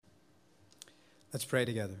Let's pray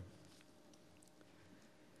together.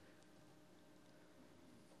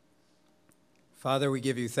 Father, we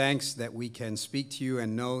give you thanks that we can speak to you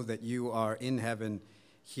and know that you are in heaven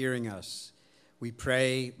hearing us. We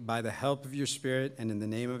pray by the help of your Spirit and in the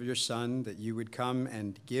name of your Son that you would come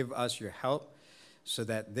and give us your help so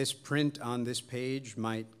that this print on this page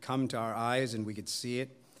might come to our eyes and we could see it,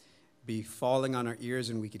 be falling on our ears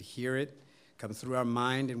and we could hear it, come through our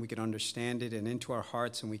mind and we can understand it, and into our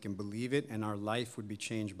hearts and we can believe it, and our life would be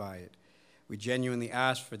changed by it. We genuinely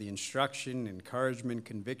ask for the instruction, encouragement,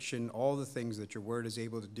 conviction, all the things that your word is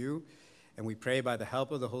able to do, and we pray by the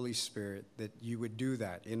help of the Holy Spirit that you would do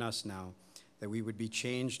that in us now, that we would be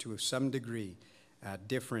changed to some degree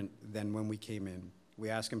different than when we came in.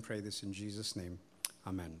 We ask and pray this in Jesus' name.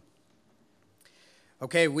 Amen.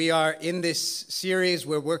 Okay, we are in this series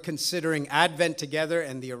where we're considering Advent together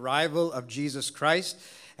and the arrival of Jesus Christ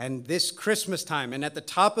and this Christmas time. And at the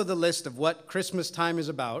top of the list of what Christmas time is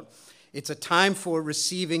about, it's a time for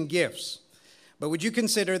receiving gifts. But would you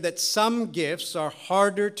consider that some gifts are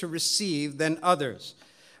harder to receive than others?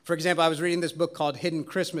 For example, I was reading this book called Hidden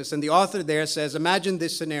Christmas, and the author there says, imagine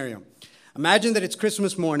this scenario. Imagine that it's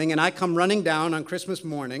Christmas morning, and I come running down on Christmas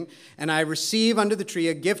morning, and I receive under the tree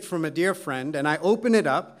a gift from a dear friend, and I open it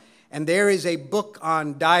up, and there is a book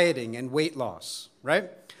on dieting and weight loss, right?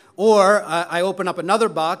 Or I open up another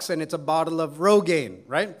box, and it's a bottle of Rogaine,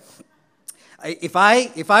 right? If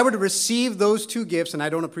I were to receive those two gifts, and I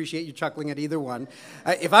don't appreciate you chuckling at either one,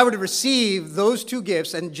 if I were to receive those two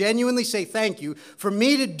gifts and genuinely say thank you, for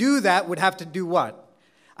me to do that would have to do what?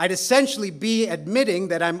 I'd essentially be admitting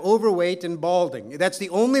that I'm overweight and balding. That's the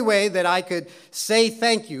only way that I could say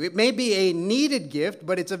thank you. It may be a needed gift,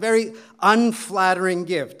 but it's a very unflattering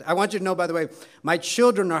gift. I want you to know, by the way, my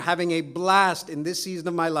children are having a blast in this season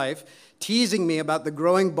of my life, teasing me about the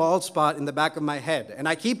growing bald spot in the back of my head. And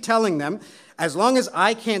I keep telling them, as long as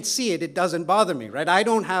I can't see it, it doesn't bother me, right? I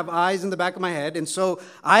don't have eyes in the back of my head, and so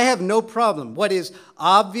I have no problem. What is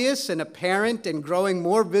obvious and apparent and growing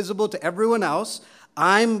more visible to everyone else,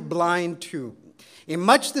 I'm blind too. In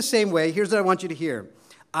much the same way, here's what I want you to hear.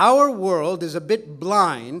 Our world is a bit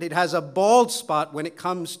blind. It has a bald spot when it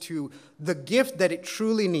comes to the gift that it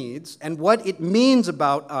truly needs and what it means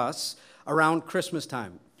about us around Christmas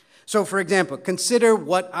time. So, for example, consider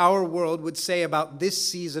what our world would say about this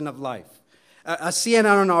season of life. A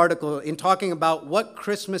CNN article in talking about what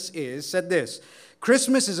Christmas is said this: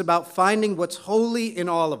 Christmas is about finding what's holy in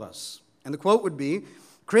all of us. And the quote would be,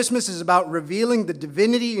 Christmas is about revealing the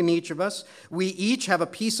divinity in each of us. We each have a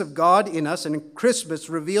piece of God in us, and Christmas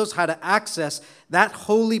reveals how to access that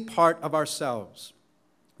holy part of ourselves.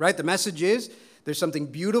 Right? The message is there's something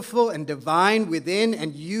beautiful and divine within,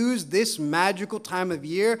 and use this magical time of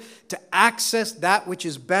year to access that which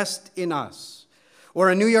is best in us. Or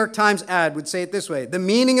a New York Times ad would say it this way: the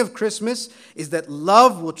meaning of Christmas is that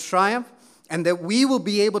love will triumph and that we will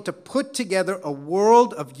be able to put together a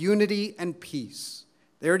world of unity and peace.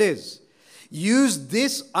 There it is. Use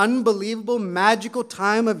this unbelievable, magical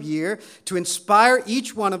time of year to inspire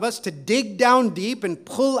each one of us to dig down deep and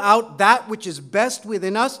pull out that which is best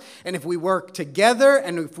within us. And if we work together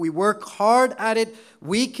and if we work hard at it,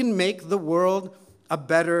 we can make the world a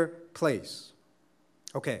better place.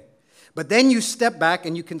 Okay, but then you step back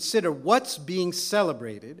and you consider what's being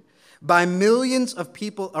celebrated by millions of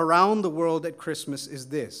people around the world at Christmas is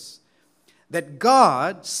this: that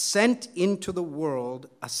God sent into the world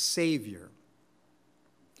a Savior.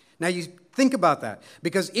 Now you think about that,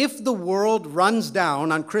 because if the world runs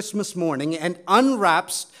down on Christmas morning and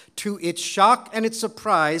unwraps to its shock and its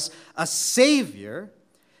surprise a Savior,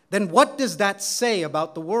 then what does that say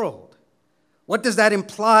about the world? What does that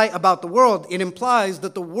imply about the world? It implies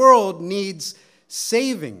that the world needs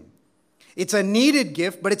saving. It's a needed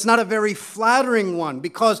gift, but it's not a very flattering one,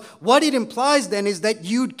 because what it implies then is that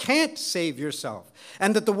you can't save yourself,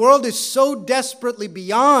 and that the world is so desperately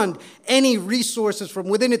beyond any resources from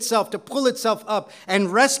within itself to pull itself up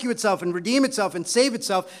and rescue itself and redeem itself and save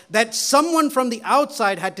itself, that someone from the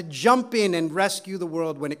outside had to jump in and rescue the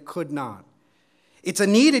world when it could not. It's a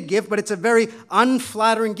needed gift, but it's a very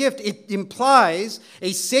unflattering gift. It implies,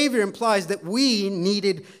 a Savior implies that we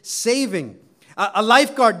needed saving. A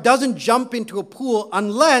lifeguard doesn't jump into a pool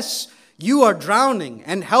unless you are drowning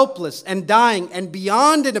and helpless and dying and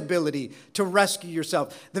beyond an ability to rescue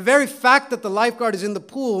yourself. The very fact that the lifeguard is in the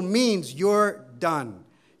pool means you're done.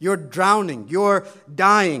 You're drowning. You're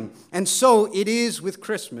dying. And so it is with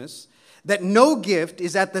Christmas that no gift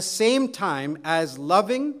is at the same time as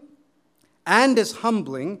loving and as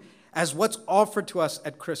humbling as what's offered to us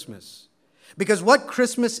at Christmas. Because what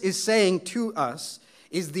Christmas is saying to us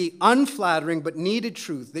is the unflattering but needed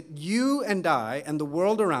truth that you and I and the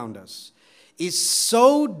world around us is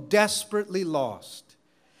so desperately lost,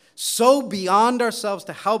 so beyond ourselves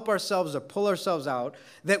to help ourselves or pull ourselves out,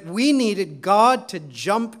 that we needed God to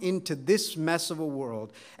jump into this mess of a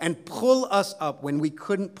world and pull us up when we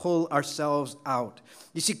couldn't pull ourselves out.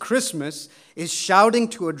 You see, Christmas is shouting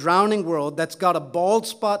to a drowning world that's got a bald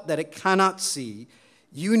spot that it cannot see.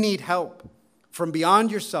 You need help from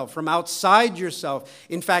beyond yourself, from outside yourself.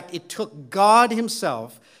 In fact, it took God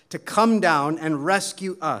himself to come down and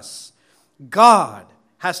rescue us. God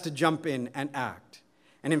has to jump in and act.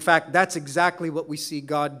 And in fact, that's exactly what we see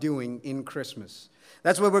God doing in Christmas.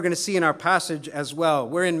 That's what we're going to see in our passage as well.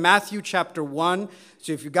 We're in Matthew chapter 1.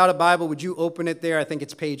 So if you've got a Bible, would you open it there? I think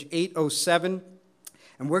it's page 807.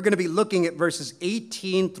 And we're going to be looking at verses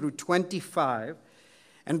 18 through 25.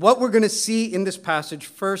 And what we're going to see in this passage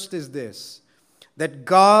first is this, that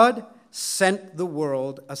God sent the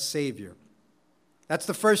world a Savior. That's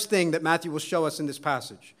the first thing that Matthew will show us in this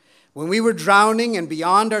passage. When we were drowning and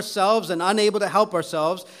beyond ourselves and unable to help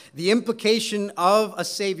ourselves, the implication of a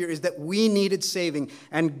Savior is that we needed saving.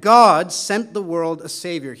 And God sent the world a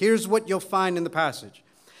Savior. Here's what you'll find in the passage.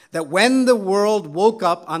 That when the world woke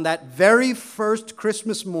up on that very first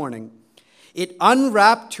Christmas morning, it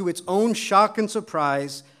unwrapped to its own shock and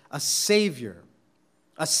surprise a Savior.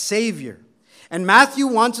 A Savior. And Matthew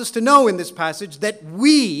wants us to know in this passage that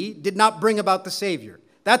we did not bring about the Savior.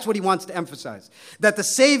 That's what he wants to emphasize. That the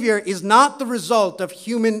Savior is not the result of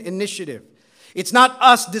human initiative. It's not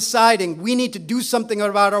us deciding we need to do something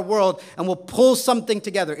about our world and we'll pull something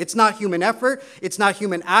together. It's not human effort. It's not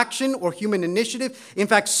human action or human initiative. In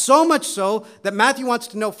fact, so much so that Matthew wants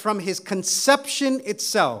to know from his conception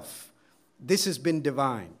itself, this has been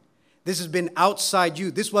divine. This has been outside you.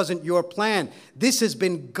 This wasn't your plan. This has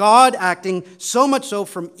been God acting, so much so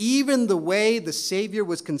from even the way the Savior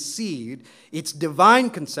was conceived. It's divine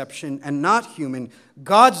conception and not human.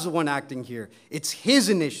 God's the one acting here. It's his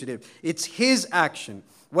initiative. It's his action.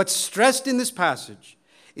 What's stressed in this passage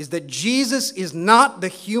is that Jesus is not the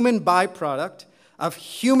human byproduct of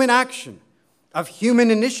human action, of human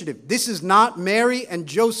initiative. This is not Mary and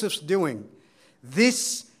Joseph's doing.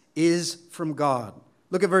 This is from God.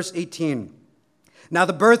 Look at verse 18. Now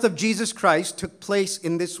the birth of Jesus Christ took place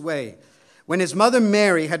in this way. When his mother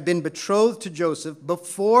Mary had been betrothed to Joseph,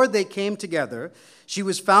 before they came together, she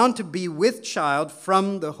was found to be with child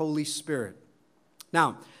from the Holy Spirit.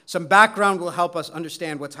 Now, some background will help us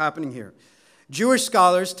understand what's happening here. Jewish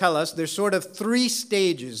scholars tell us there's sort of three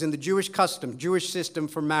stages in the Jewish custom, Jewish system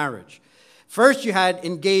for marriage. First, you had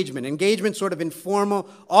engagement. Engagement sort of informal,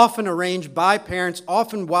 often arranged by parents,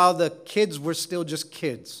 often while the kids were still just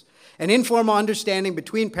kids. An informal understanding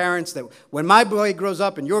between parents that when my boy grows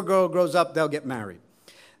up and your girl grows up, they'll get married.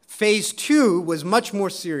 Phase 2 was much more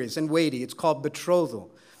serious and weighty. It's called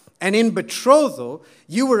betrothal. And in betrothal,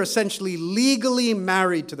 you were essentially legally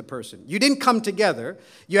married to the person. You didn't come together.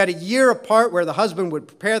 You had a year apart where the husband would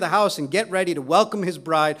prepare the house and get ready to welcome his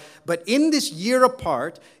bride. But in this year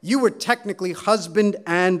apart, you were technically husband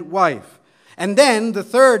and wife. And then the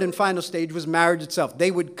third and final stage was marriage itself.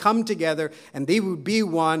 They would come together and they would be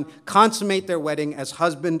one, consummate their wedding as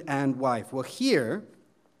husband and wife. Well, here,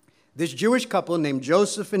 this Jewish couple named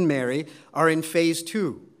Joseph and Mary are in phase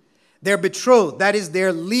 2. They're betrothed, that is,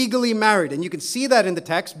 they're legally married. And you can see that in the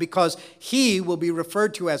text because he will be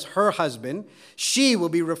referred to as her husband. She will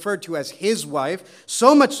be referred to as his wife.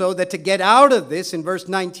 So much so that to get out of this, in verse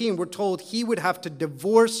 19, we're told he would have to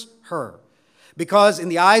divorce her. Because in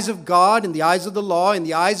the eyes of God, in the eyes of the law, in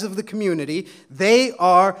the eyes of the community, they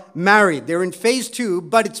are married. They're in phase 2,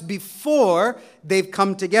 but it's before they've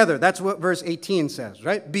come together. That's what verse 18 says,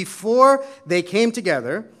 right? Before they came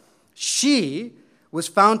together, she was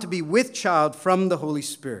found to be with child from the Holy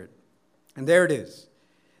Spirit. And there it is.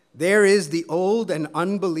 There is the old and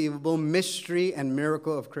unbelievable mystery and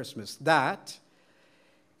miracle of Christmas, that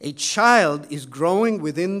a child is growing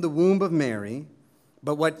within the womb of Mary,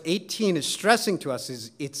 but what 18 is stressing to us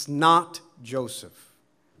is it's not Joseph.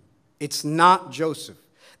 It's not Joseph.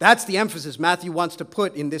 That's the emphasis Matthew wants to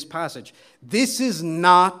put in this passage. This is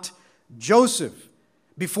not Joseph.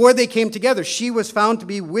 Before they came together, she was found to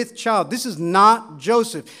be with child. This is not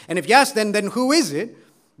Joseph. And if yes, then who is it?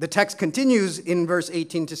 The text continues in verse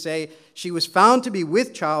 18 to say, she was found to be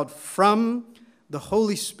with child from the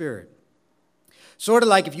Holy Spirit. Sort of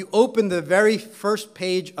like if you open the very first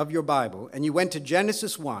page of your Bible and you went to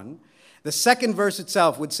Genesis 1, the second verse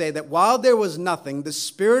itself would say that while there was nothing, the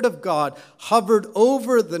Spirit of God hovered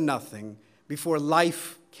over the nothing before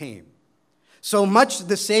life came. So much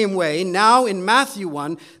the same way, now in Matthew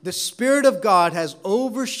 1, the Spirit of God has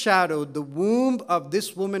overshadowed the womb of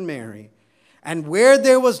this woman Mary. And where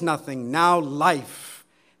there was nothing, now life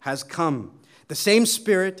has come. The same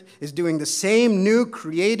Spirit is doing the same new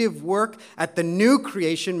creative work at the new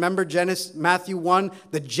creation. Remember Matthew 1,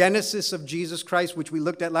 the genesis of Jesus Christ, which we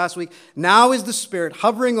looked at last week. Now is the Spirit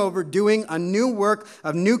hovering over, doing a new work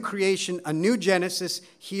of new creation, a new genesis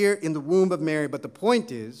here in the womb of Mary. But the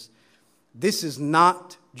point is, this is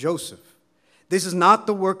not Joseph. This is not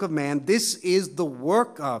the work of man. This is the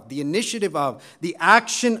work of, the initiative of, the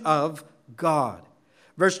action of God.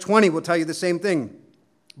 Verse 20 will tell you the same thing.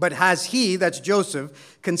 But has he, that's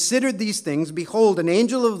Joseph, considered these things, behold, an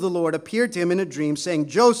angel of the Lord appeared to him in a dream, saying,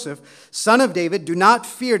 Joseph, son of David, do not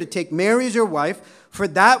fear to take Mary as your wife, for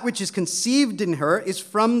that which is conceived in her is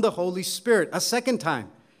from the Holy Spirit. A second time,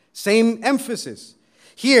 same emphasis.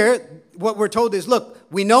 Here, what we're told is, look,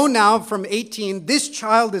 we know now from 18, this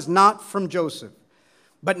child is not from Joseph.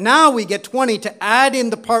 But now we get 20 to add in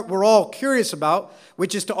the part we're all curious about,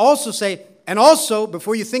 which is to also say, and also,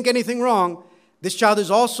 before you think anything wrong, this child is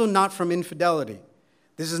also not from infidelity.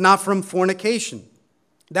 This is not from fornication.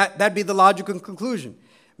 That'd be the logical conclusion.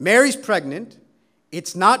 Mary's pregnant.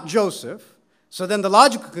 It's not Joseph. So then the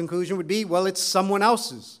logical conclusion would be, well, it's someone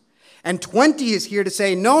else's. And 20 is here to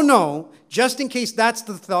say, no, just in case that's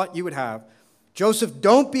the thought you would have. Joseph,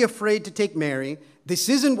 don't be afraid to take Mary. This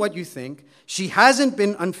isn't what you think. She hasn't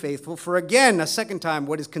been unfaithful. For again, a second time,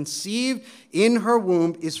 what is conceived in her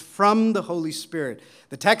womb is from the Holy Spirit.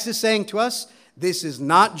 The text is saying to us, this is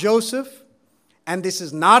not Joseph, and this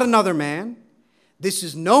is not another man. This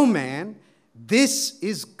is no man. This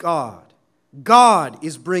is God. God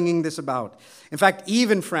is bringing this about. In fact,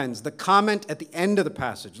 even, friends, the comment at the end of the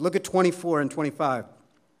passage, look at 24 and 25.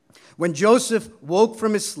 When Joseph woke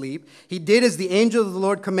from his sleep, he did as the angel of the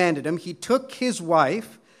Lord commanded him. He took his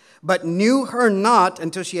wife, but knew her not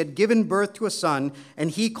until she had given birth to a son,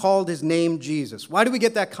 and he called his name Jesus. Why do we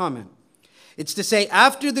get that comment? It's to say,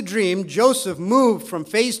 after the dream, Joseph moved from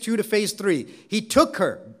phase 2 to phase 3. He took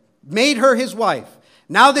her, made her his wife.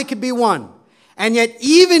 Now they could be one. And yet,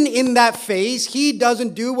 even in that phase, he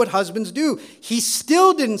doesn't do what husbands do. He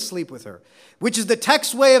still didn't sleep with her, which is the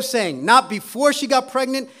text's way of saying, not before she got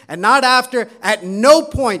pregnant and not after. At no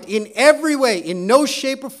point, in every way, in no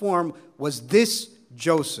shape or form, was this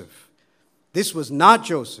Joseph. This was not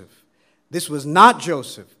Joseph. This was not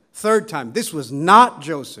Joseph. Third time, this was not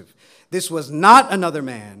Joseph. This was not another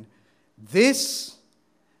man. This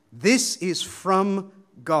is from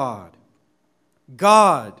God.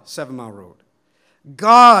 God, 7 Mile Road.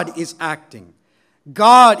 God is acting.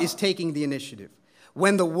 God is taking the initiative.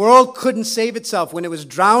 When the world couldn't save itself, when it was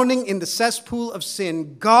drowning in the cesspool of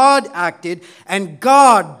sin, God acted, and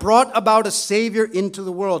God brought about a Savior into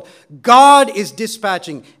the world. God is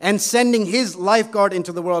dispatching and sending his lifeguard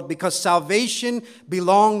into the world because salvation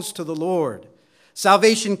belongs to the Lord.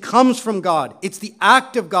 Salvation comes from God. It's the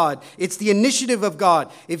act of God. It's the initiative of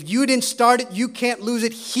God. If you didn't start it, you can't lose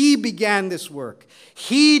it. He began this work.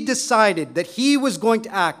 He decided that he was going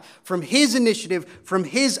to act from his initiative, from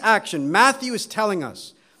his action. Matthew is telling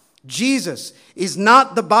us Jesus is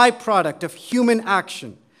not the byproduct of human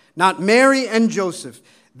action, not Mary and Joseph.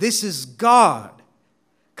 This is God,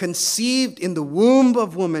 conceived in the womb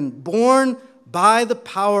of woman, born by the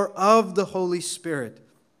power of the Holy Spirit.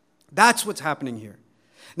 That's what's happening here.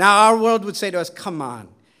 Now, our world would say to us, come on,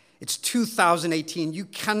 it's 2018. You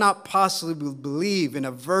cannot possibly believe in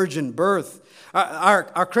a virgin birth.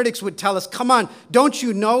 Our critics would tell us, come on, don't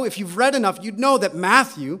you know, if you've read enough, you'd know that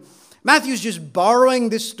Matthew's just borrowing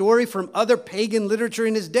this story from other pagan literature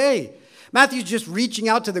in his day. Matthew's just reaching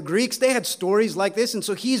out to the Greeks. They had stories like this, and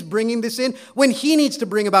so he's bringing this in when he needs to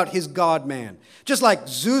bring about his God-man. Just like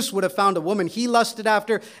Zeus would have found a woman he lusted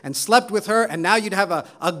after and slept with her, and now you'd have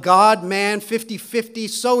a God-man, 50-50.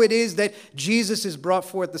 So it is that Jesus is brought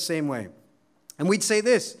forth the same way. And we'd say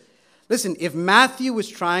this, listen, if Matthew was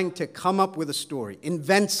trying to come up with a story,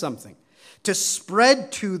 invent something, to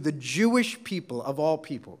spread to the Jewish people of all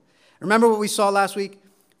people. Remember what we saw last week?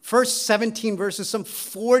 First 17 verses, some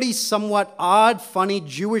 40 somewhat odd, funny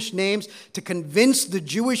Jewish names to convince the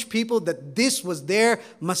Jewish people that this was their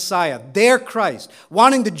Messiah, their Christ,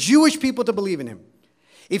 wanting the Jewish people to believe in him.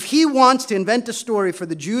 If he wants to invent a story for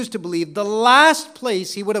the Jews to believe, the last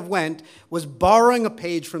place he would have went was borrowing a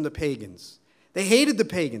page from the pagans. They hated the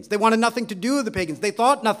pagans. They wanted nothing to do with the pagans. They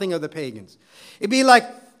thought nothing of the pagans. It'd be like,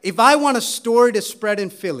 if I want a story to spread in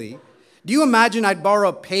Philly, do you imagine I'd borrow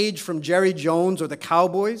a page from Jerry Jones or the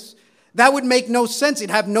Cowboys? That would make no sense.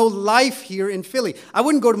 It'd have no life here in Philly. I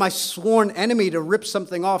wouldn't go to my sworn enemy to rip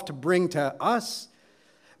something off to bring to us.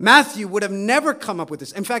 Matthew would have never come up with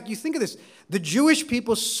this. In fact, you think of this. The Jewish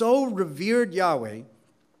people so revered Yahweh,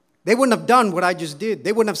 they wouldn't have done what I just did.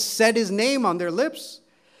 They wouldn't have said his name on their lips.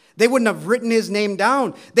 They wouldn't have written his name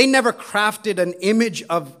down. They never crafted an image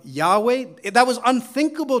of Yahweh. That was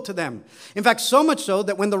unthinkable to them. In fact, so much so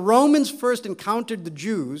that when the Romans first encountered the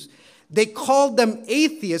Jews, they called them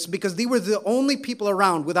atheists because they were the only people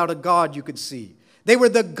around without a God you could see. They were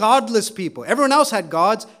the godless people. Everyone else had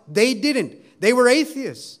gods. They didn't. They were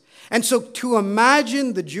atheists. And so to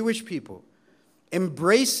imagine the Jewish people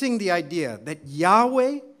embracing the idea that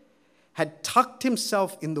Yahweh had tucked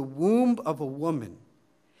himself in the womb of a woman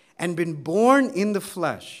and been born in the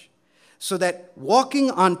flesh, so that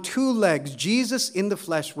walking on two legs, Jesus in the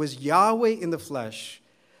flesh was Yahweh in the flesh,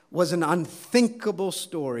 was an unthinkable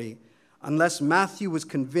story unless Matthew was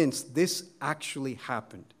convinced this actually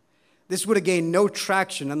happened. This would have gained no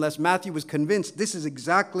traction unless Matthew was convinced this is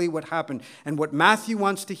exactly what happened. And what Matthew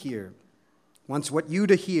wants what you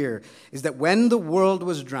to hear, is that when the world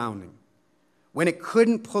was drowning, when it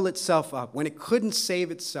couldn't pull itself up, when it couldn't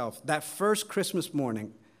save itself, that first Christmas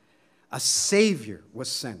morning, a Savior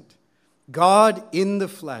was sent. God in the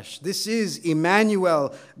flesh. This is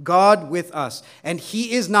Emmanuel, God with us. And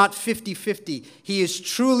he is not 50-50. He is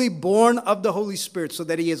truly born of the Holy Spirit so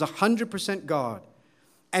that he is 100% God.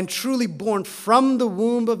 And truly born from the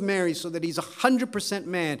womb of Mary so that he's 100%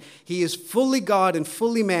 man. He is fully God and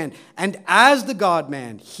fully man. And as the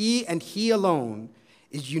God-man, he and he alone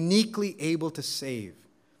is uniquely able to save.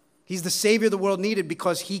 He's the Savior the world needed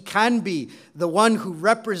because he can be the one who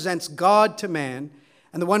represents God to man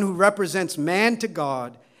and the one who represents man to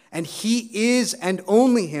God. And he is, and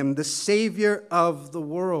only him, the Savior of the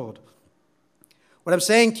world. What I'm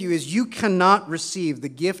saying to you is you cannot receive the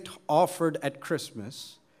gift offered at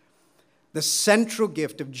Christmas, the central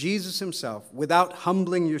gift of Jesus himself, without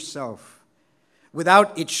humbling yourself,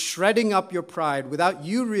 without it shredding up your pride, without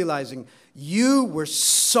you realizing you were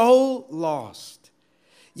so lost.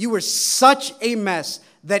 You were such a mess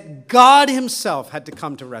that God himself had to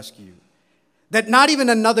come to rescue you. That not even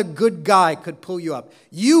another good guy could pull you up.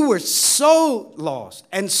 You were so lost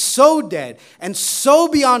and so dead and so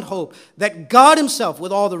beyond hope that God himself,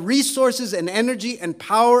 with all the resources and energy and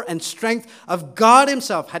power and strength of God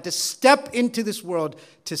himself, had to step into this world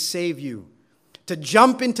to save you, to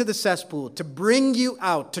jump into the cesspool, to bring you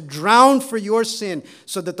out, to drown for your sin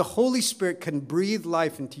so that the Holy Spirit can breathe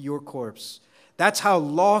life into your corpse. That's how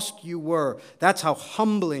lost you were. That's how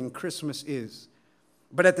humbling Christmas is.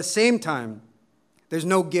 But at the same time, there's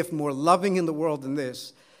no gift more loving in the world than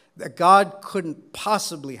this, that God couldn't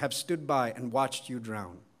possibly have stood by and watched you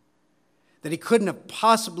drown. That he couldn't have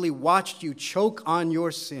possibly watched you choke on your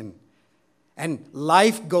sin and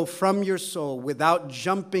life go from your soul without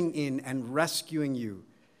jumping in and rescuing you.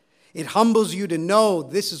 It humbles you to know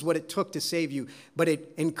this is what it took to save you, but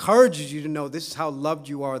it encourages you to know this is how loved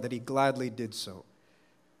you are, that he gladly did so.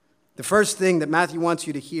 The first thing that Matthew wants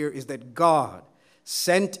you to hear is that God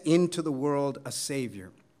sent into the world a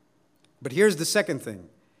Savior. But here's the second thing,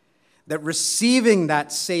 that receiving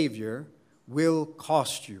that Savior will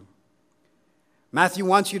cost you. Matthew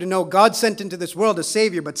wants you to know God sent into this world a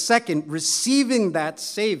Savior, but second, receiving that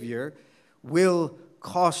Savior will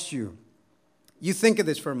cost you. You think of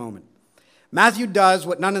this for a moment. Matthew does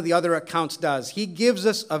what none of the other accounts does. He gives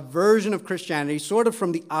us a version of Christianity sort of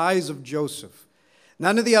from the eyes of Joseph.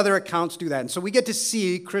 None of the other accounts do that. And so we get to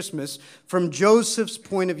see Christmas from Joseph's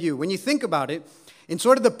point of view. When you think about it, in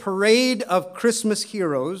sort of the parade of Christmas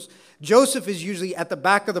heroes, Joseph is usually at the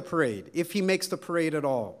back of the parade, if he makes the parade at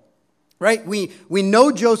all. Right? We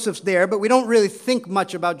know Joseph's there, but we don't really think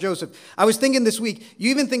much about Joseph. I was thinking this week, you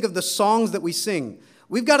even think of the songs that we sing.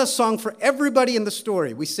 We've got a song for everybody in the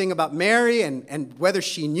story. We sing about Mary and whether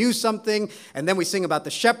she knew something, and then we sing about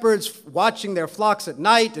the shepherds watching their flocks at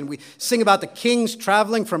night, and we sing about the kings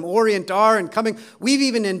traveling from Orient and coming. We've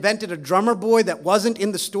even invented a drummer boy that wasn't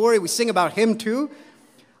in the story. We sing about him too.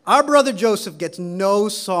 Our brother Joseph gets no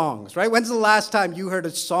songs, right? When's the last time you heard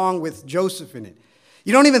a song with Joseph in it?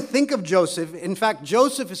 You don't even think of Joseph. In fact,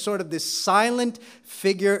 Joseph is sort of this silent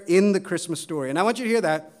figure in the Christmas story. And I want you to hear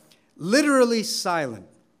that. Literally silent.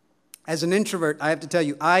 As an introvert, I have to tell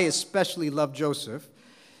you, I especially love Joseph.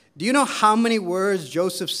 Do you know how many words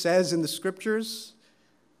Joseph says in the scriptures?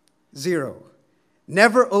 0.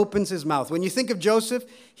 Never opens his mouth. When you think of Joseph,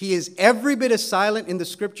 he is every bit as silent in the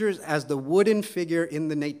scriptures as the wooden figure in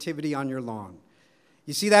the nativity on your lawn.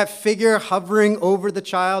 You see that figure hovering over the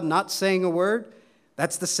child, not saying a word?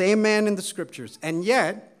 That's the same man in the scriptures. And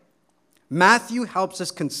yet, Matthew helps us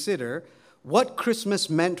consider what Christmas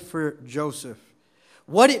meant for Joseph.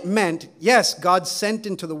 what it meant. Yes, God sent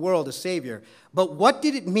into the world a Savior, but what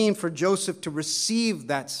did it mean for Joseph to receive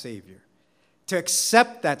that Savior, to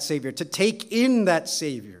accept that Savior, to take in that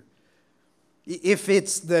Savior? If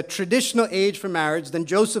it's the traditional age for marriage, then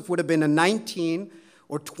Joseph would have been a 19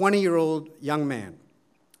 or 20-year-old young man,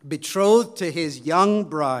 betrothed to his young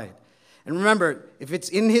bride. And remember, if it's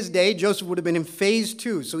in his day, Joseph would have been in phase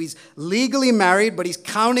 2. So he's legally married, but he's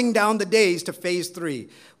counting down the days to phase 3,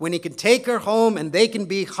 when he can take her home and they can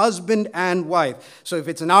be husband and wife. So if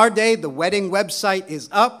it's in our day, the wedding website is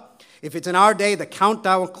up. If it's in our day, the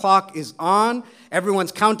countdown clock is on.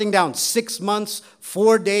 Everyone's counting down 6 months,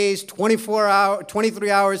 4 days, 24 hours,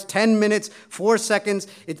 23 hours, 10 minutes, 4 seconds.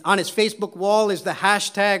 On his Facebook wall is the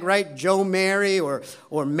hashtag, right? Joe Mary or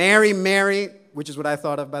Mary Mary, which is what I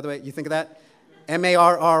thought of, by the way. You think of that?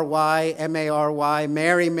 M-A-R-R-Y, M-A-R-Y,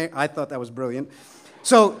 Mary Mary. I thought that was brilliant.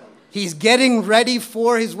 So he's getting ready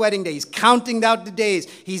for his wedding day. He's counting down the days.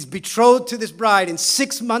 He's betrothed to this bride. In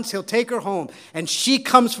 6 months, he'll take her home. And she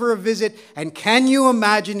comes for a visit. And can you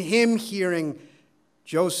imagine him hearing,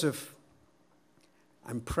 Joseph,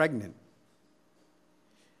 I'm pregnant.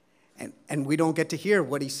 And we don't get to hear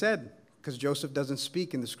what he said because Joseph doesn't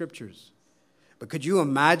speak in the scriptures. But could you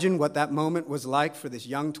imagine what that moment was like for this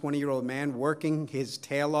young 20-year-old man working his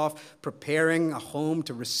tail off, preparing a home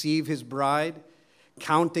to receive his bride,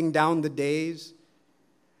 counting down the days?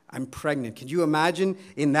 I'm pregnant. Could you imagine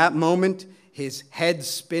in that moment his head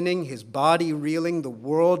spinning, his body reeling, the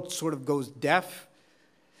world sort of goes deaf?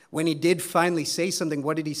 When he did finally say something,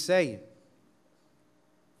 what did he say?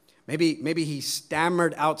 Maybe he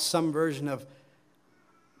stammered out some version of,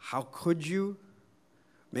 how could you?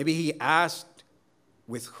 Maybe he asked,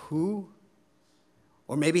 with who?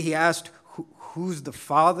 Or maybe he asked, who's the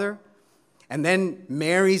father? And then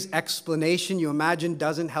Mary's explanation, you imagine,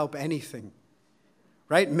 doesn't help anything.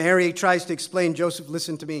 Right? Mary tries to explain, Joseph,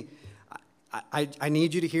 listen to me. I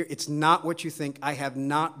need you to hear, it's not what you think. I have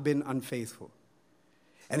not been unfaithful.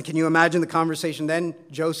 And can you imagine the conversation then?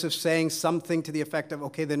 Joseph saying something to the effect of,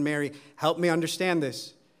 okay, then Mary, help me understand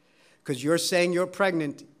this. Because you're saying you're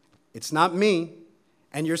pregnant. It's not me.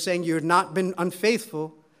 And you're saying you've not been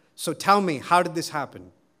unfaithful. So tell me, how did this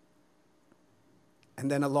happen? And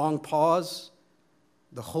then a long pause.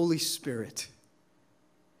 The Holy Spirit.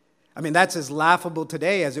 I mean, that's as laughable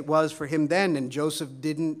today as it was for him then. And Joseph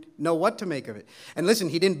didn't know what to make of it. And listen,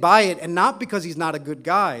 he didn't buy it. And not because he's not a good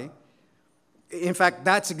guy. In fact,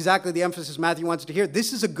 that's exactly the emphasis Matthew wants to hear.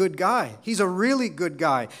 This is a good guy. He's a really good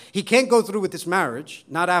guy. He can't go through with this marriage.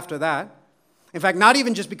 Not after that. In fact, not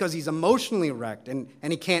even just because he's emotionally wrecked and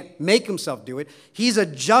he can't make himself do it. He's a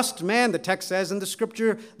just man, the text says, and the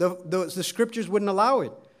scriptures wouldn't allow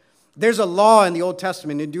it. There's a law in the Old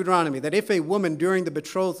Testament, in Deuteronomy, that if a woman during the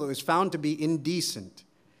betrothal is found to be indecent,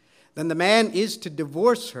 then the man is to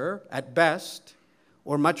divorce her at best,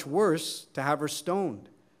 or much worse, to have her stoned.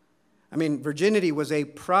 I mean, virginity was a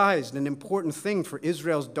prized and important thing for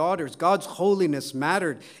Israel's daughters. God's holiness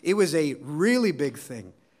mattered. It was a really big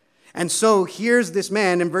thing. And so here's this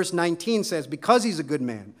man in verse 19 says, because he's a good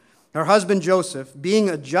man, her husband Joseph, being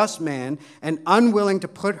a just man and unwilling to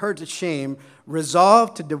put her to shame,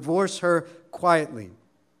 resolved to divorce her quietly.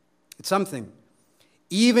 It's something.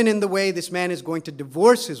 Even in the way this man is going to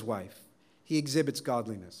divorce his wife, he exhibits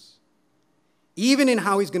godliness. Even in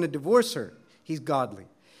how he's going to divorce her, he's godly.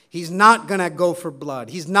 He's not going to go for blood.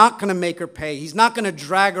 He's not going to make her pay. He's not going to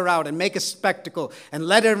drag her out and make a spectacle and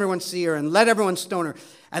let everyone see her and let everyone stone her.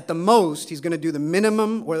 At the most, he's going to do the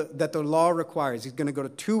minimum that the law requires. He's going to go to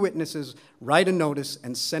 2 witnesses, write a notice,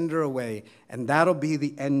 and send her away. And that'll be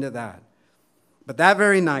the end of that. But that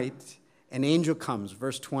very night, an angel comes,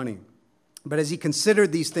 verse 20. But as he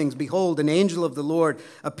considered these things, behold, an angel of the Lord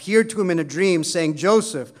appeared to him in a dream, saying,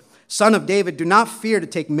 Joseph, son of David, do not fear to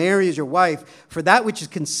take Mary as your wife, for that which is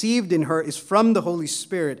conceived in her is from the Holy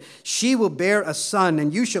Spirit. She will bear a son,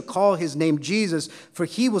 and you shall call his name Jesus, for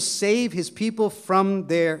he will save his people from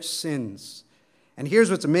their sins. And here's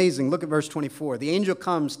what's amazing. Look at verse 24. The angel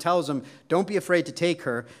comes, tells him, don't be afraid to take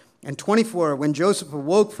her. And 24, when Joseph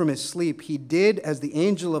awoke from his sleep, he did as the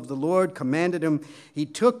angel of the Lord commanded him. He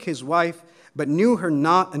took his wife, but knew her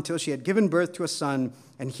not until she had given birth to a son,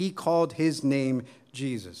 and he called his name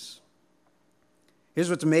Jesus. Here's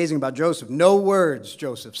what's amazing about Joseph. No words,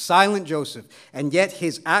 Joseph, silent Joseph, and yet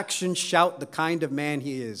his actions shout the kind of man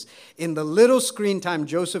he is. In the little screen time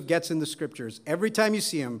Joseph gets in the scriptures, every time you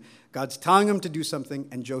see him, God's telling him to do something,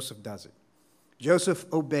 and Joseph does it. Joseph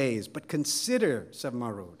obeys. But consider, 7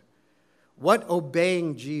 Mile Road, what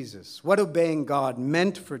obeying Jesus, what obeying God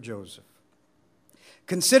meant for Joseph.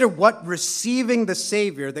 Consider what receiving the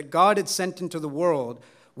Savior that God had sent into the world,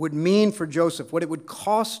 would mean for Joseph, what it would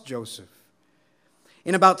cost Joseph.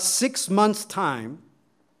 In about 6 months' time,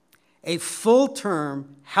 a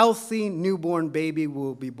full-term, healthy newborn baby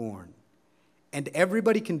will be born. And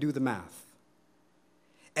everybody can do the math.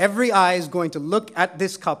 Every eye is going to look at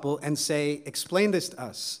this couple and say, explain this to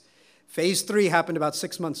us. Phase 3 happened about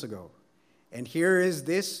 6 months ago. And here is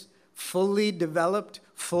this fully developed,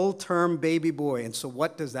 full-term baby boy. And so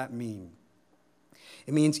what does that mean?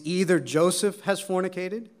 It means either Joseph has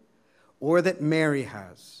fornicated or that Mary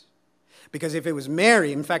has. Because if it was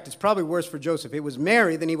Mary, in fact, it's probably worse for Joseph. If it was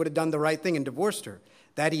Mary, then he would have done the right thing and divorced her.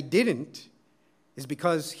 That he didn't is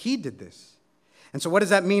because he did this. And so what does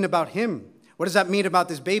that mean about him? What does that mean about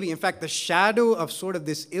this baby? In fact, the shadow of sort of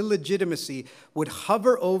this illegitimacy would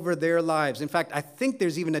hover over their lives. In fact, I think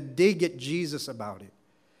there's even a dig at Jesus about it.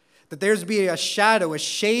 That there's be a shadow, a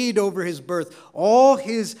shade over his birth, all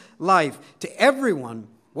his life. To everyone,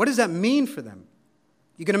 what does that mean for them?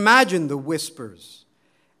 You can imagine the whispers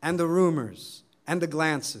and the rumors and the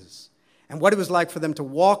glances and what it was like for them to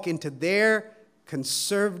walk into their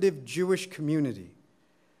conservative Jewish community.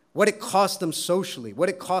 What it cost them socially, what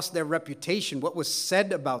it cost their reputation, what was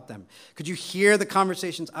said about them. Could you hear the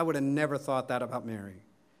conversations? I would have never thought that about Mary.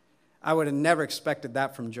 I would have never expected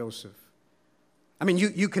that from Joseph. I mean,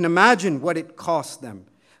 you can imagine what it cost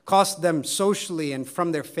them socially and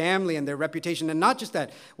from their family and their reputation. And not just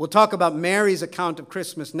that, we'll talk about Mary's account of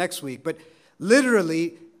Christmas next week, but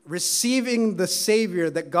literally receiving the Savior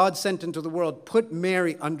that God sent into the world put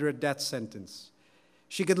Mary under a death sentence.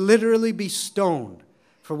 She could literally be stoned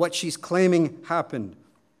for what she's claiming happened.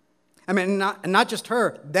 I mean, not just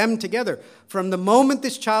her, them together. From the moment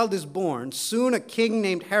this child is born, soon a king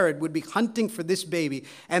named Herod would be hunting for this baby.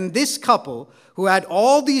 And this couple, who had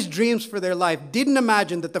all these dreams for their life, didn't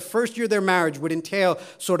imagine that the first year of their marriage would entail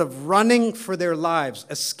sort of running for their lives,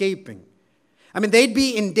 escaping. I mean, they'd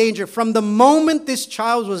be in danger. From the moment this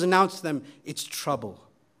child was announced to them, it's trouble.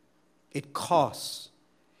 It costs.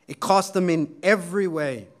 It cost them in every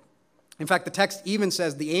way. In fact, the text even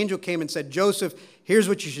says the angel came and said, Joseph, here's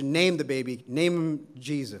what you should name the baby. Name him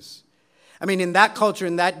Jesus. I mean, in that culture,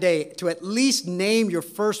 in that day, to at least name your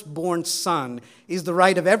firstborn son is the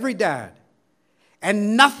right of every dad.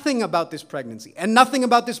 And nothing about this pregnancy, and nothing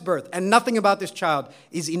about this birth, and nothing about this child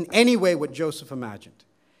is in any way what Joseph imagined.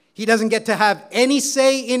 He doesn't get to have any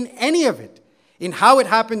say in any of it, in how it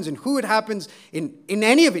happens, in who it happens, in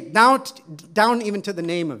any of it, down even to the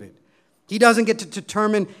name of it. He doesn't get to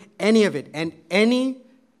determine any of it. And any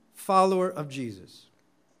follower of Jesus,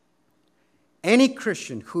 any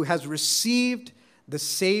Christian who has received the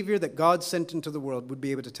Savior that God sent into the world would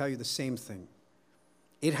be able to tell you the same thing.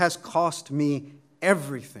 It has cost me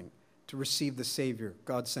everything to receive the Savior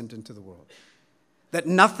God sent into the world. That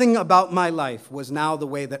nothing about my life was now the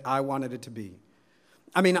way that I wanted it to be.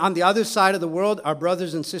 I mean, on the other side of the world, our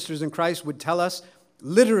brothers and sisters in Christ would tell us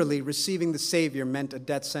literally receiving the Savior meant a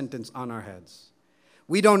death sentence on our heads.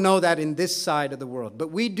 We don't know that in this side of the world,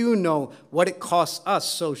 but we do know what it costs us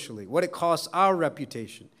socially, what it costs our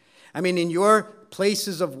reputation. I mean, in your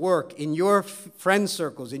places of work, in your friend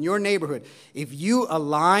circles, in your neighborhood, if you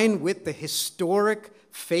align with the historic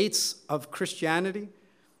faiths of Christianity,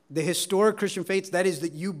 the historic Christian faiths, that is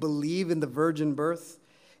that you believe in the virgin birth,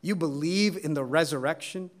 you believe in the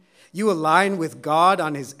resurrection, you align with God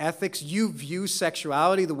on his ethics. You view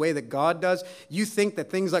sexuality the way that God does. You think that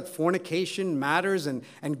things like fornication matters and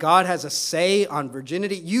God has a say on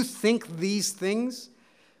virginity. You think these things.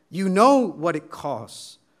 You know what it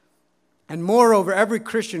costs. And moreover, every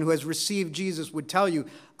Christian who has received Jesus would tell you,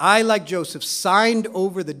 I, like Joseph, signed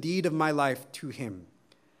over the deed of my life to him.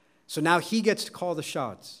 So now he gets to call the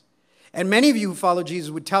shots. And many of you who follow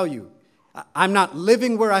Jesus would tell you, I'm not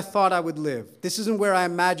living where I thought I would live. This isn't where I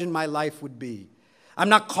imagined my life would be. I'm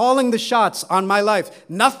not calling the shots on my life.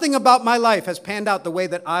 Nothing about my life has panned out the way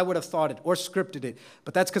that I would have thought it or scripted it.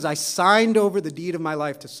 But that's because I signed over the deed of my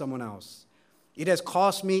life to someone else. It has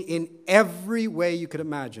cost me in every way you could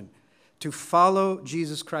imagine to follow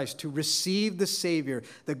Jesus Christ, to receive the Savior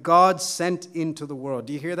that God sent into the world.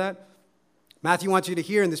 Do you hear that? Matthew wants you to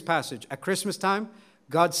hear in this passage, at Christmas time,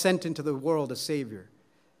 God sent into the world a Savior.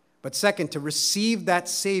 But second, to receive that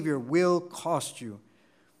Savior will cost you.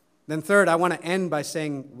 Then third, I want to end by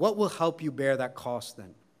saying, what will help you bear that cost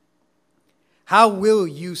then? How will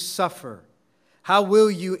you suffer? How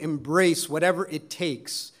will you embrace whatever it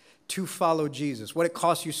takes to follow Jesus? What it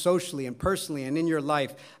costs you socially and personally and in your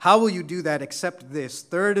life? How will you do that except this?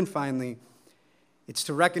 Third and finally, it's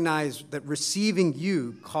to recognize that receiving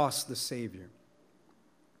you costs the Savior.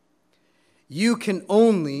 You can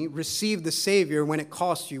only receive the Savior when it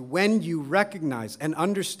costs you, when you recognize and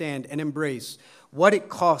understand and embrace what it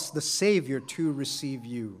cost the Savior to receive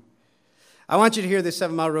you. I want you to hear this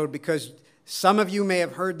 7 Mile Road because some of you may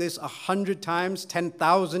have heard this 100 times,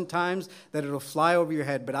 10,000 times, that it'll fly over your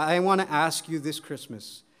head. But I want to ask you this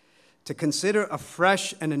Christmas to consider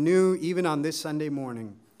afresh and anew, even on this Sunday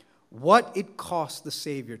morning, what it cost the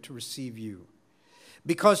Savior to receive you.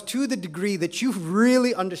 Because to the degree that you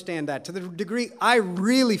really understand that, to the degree I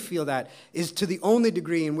really feel that, is to the only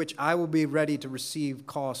degree in which I will be ready to receive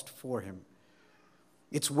cost for him.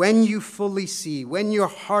 It's when you fully see, when your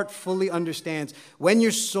heart fully understands, when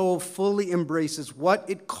your soul fully embraces what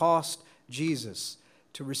it cost Jesus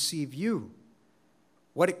to receive you,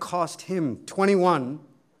 what it cost him. 21,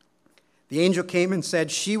 the angel came and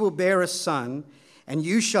said, "She will bear a son, and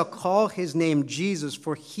you shall call his name Jesus,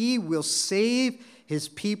 for he will save his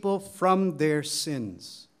people from their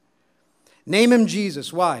sins." Name him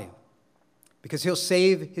Jesus. Why? Because he'll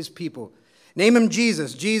save his people. Name him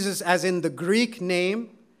Jesus. Jesus as in the Greek name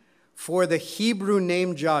for the Hebrew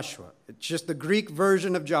name Joshua. It's just the Greek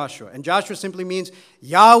version of Joshua. And Joshua simply means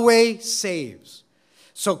Yahweh saves.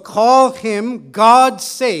 So call him God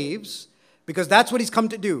saves, because that's what he's come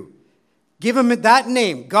to do. Give him that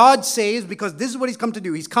name. God saves, because this is what he's come to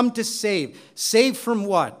do. He's come to save. Save from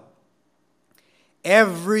what?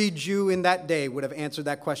 Every Jew in that day would have answered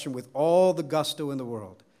that question with all the gusto in the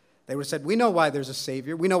world. They would have said, we know why there's a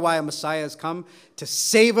Savior. We know why a Messiah has come to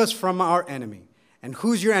save us from our enemy. And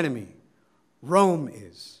who's your enemy? Rome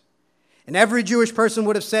is. And every Jewish person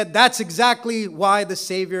would have said, that's exactly why the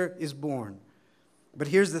Savior is born. But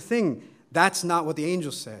here's the thing. That's not what the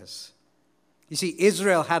angel says. You see,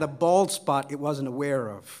 Israel had a bald spot it wasn't aware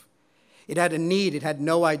of. It had a need it had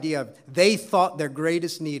no idea of. They thought their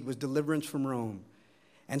greatest need was deliverance from Rome.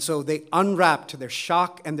 And so they unwrapped, to their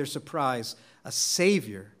shock and their surprise, a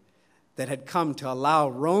Savior that had come to allow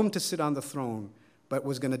Rome to sit on the throne, but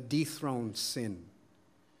was going to dethrone sin.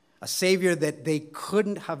 A Savior that they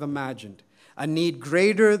couldn't have imagined. A need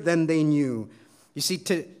greater than they knew. You see,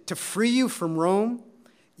 to free you from Rome,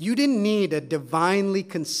 you didn't need a divinely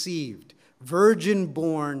conceived,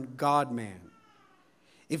 virgin-born God-man.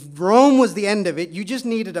 If Rome was the end of it, you just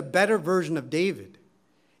needed a better version of David.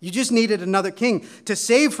 You just needed another king. To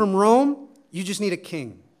save from Rome, you just need a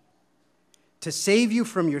king. To save you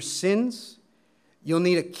from your sins, you'll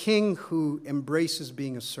need a king who embraces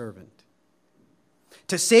being a servant.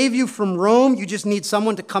 To save you from Rome, you just need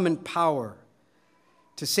someone to come in power.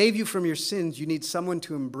 To save you from your sins, you need someone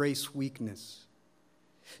to embrace weakness.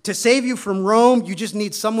 To save you from Rome, you just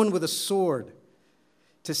need someone with a sword.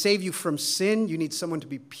 To save you from sin, you need someone to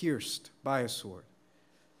be pierced by a sword.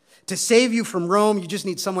 To save you from Rome, you just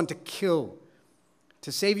need someone to kill.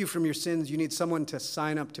 To save you from your sins, you need someone to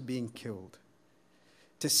sign up to being killed.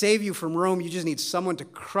 To save you from Rome, you just need someone to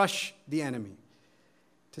crush the enemy.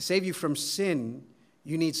 To save you from sin,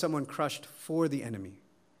 you need someone crushed for the enemy,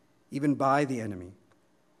 even by the enemy.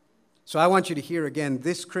 So I want you to hear again,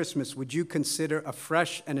 this Christmas, would you consider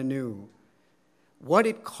afresh and anew what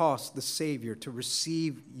it cost the Savior to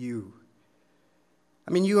receive you?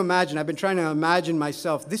 I mean, you imagine, I've been trying to imagine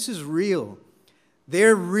myself, this is real.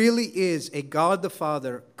 There really is a God the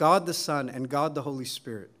Father, God the Son, and God the Holy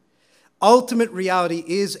Spirit. Ultimate reality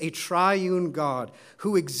is a triune God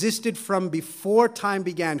who existed from before time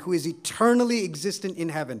began, who is eternally existent in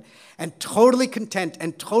heaven, and totally content,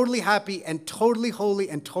 and totally happy, and totally holy,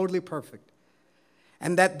 and totally perfect.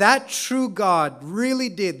 And that true God really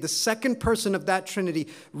did, the second person of that Trinity,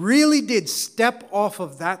 really did step off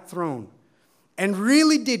of that throne and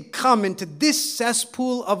really did come into this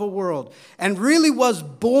cesspool of a world and really was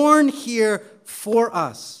born here for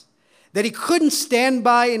us. That he couldn't stand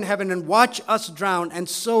by in heaven and watch us drown, and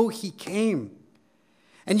so he came.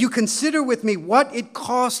 And you consider with me what it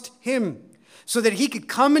cost him so that he could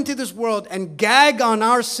come into this world and gag on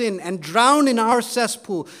our sin and drown in our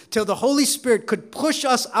cesspool till the Holy Spirit could push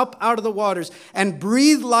us up out of the waters and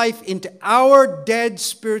breathe life into our dead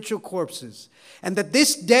spiritual corpses. And that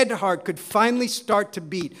this dead heart could finally start to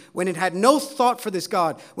beat when it had no thought for this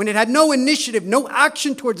God, when it had no initiative, no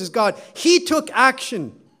action towards this God. He took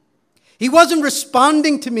action. He wasn't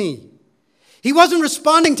responding to me. He wasn't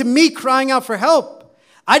responding to me crying out for help.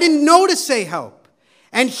 I didn't know to say help.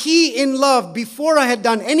 And he, in love, before I had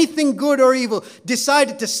done anything good or evil,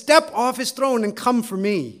 decided to step off his throne and come for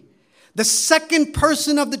me. The second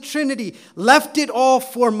person of the Trinity left it all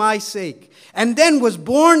for my sake, and then was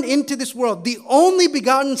born into this world. The only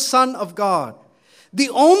begotten Son of God, the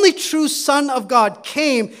only true Son of God,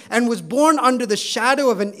 came and was born under the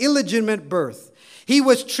shadow of an illegitimate birth. He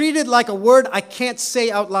was treated like a word I can't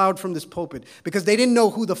say out loud from this pulpit because they didn't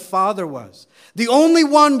know who the Father was. The only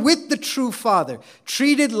one with the true Father,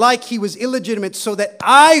 treated like he was illegitimate so that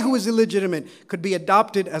I, who was illegitimate, could be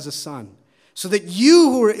adopted as a son. So that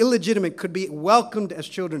you who are illegitimate could be welcomed as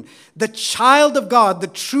children. The child of God, the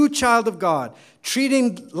true child of God,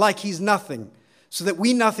 treating like he's nothing, so that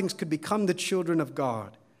we nothings could become the children of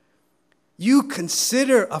God. You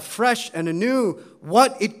consider afresh and anew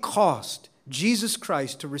what it cost Jesus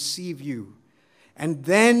Christ to receive you. And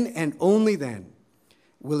then and only then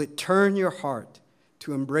will it turn your heart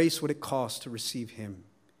to embrace what it costs to receive him.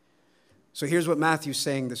 So here's what Matthew's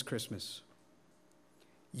saying this Christmas.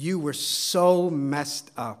 You were so messed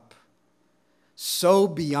up, so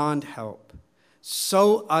beyond help,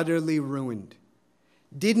 so utterly ruined,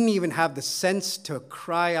 didn't even have the sense to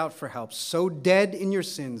cry out for help, so dead in your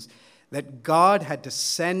sins that God had to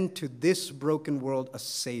send to this broken world a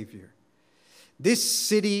Savior. This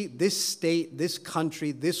city, this state, this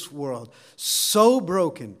country, this world, so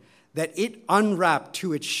broken that it unwrapped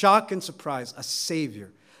to its shock and surprise a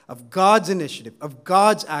Savior of God's initiative, of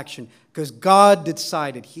God's action, because God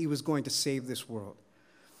decided he was going to save this world.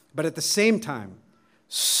 But at the same time,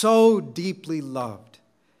 so deeply loved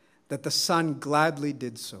that the Son gladly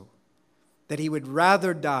did so, that he would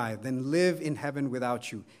rather die than live in heaven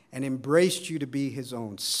without you, and embraced you to be his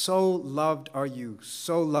own. So loved are you,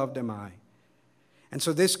 so loved am I. And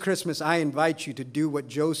so this Christmas, I invite you to do what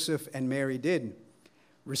Joseph and Mary did.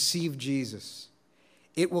 Receive Jesus.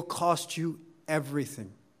 It will cost you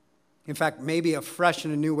everything. In fact, maybe afresh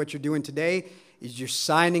and anew what you're doing today is you're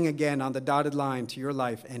signing again on the dotted line to your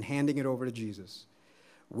life and handing it over to Jesus.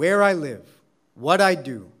 Where I live, what I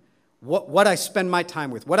do, what I spend my time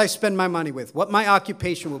with, what I spend my money with, what my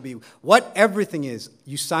occupation will be, what everything is,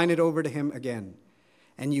 you sign it over to him again.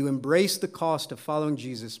 And you embrace the cost of following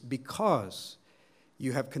Jesus because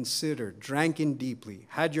you have considered, drank in deeply,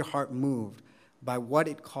 had your heart moved by what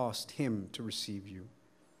it cost him to receive you.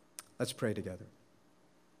 Let's pray together.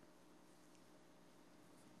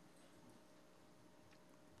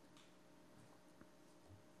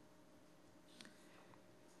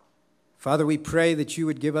 Father, we pray that you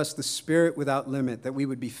would give us the Spirit without limit, that we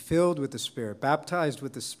would be filled with the Spirit, baptized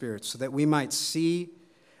with the Spirit, so that we might see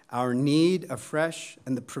our need afresh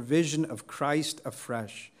and the provision of Christ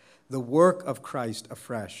afresh, the work of Christ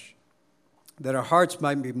afresh, that our hearts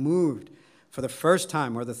might be moved for the first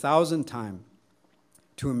time or the 1,000th time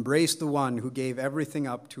to embrace the one who gave everything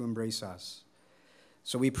up to embrace us.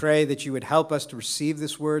 So we pray that you would help us to receive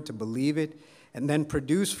this word, to believe it, and then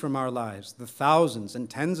produce from our lives the thousands and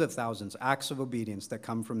tens of thousands acts of obedience that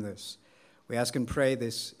come from this. We ask and pray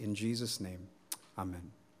this in Jesus' name.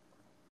 Amen.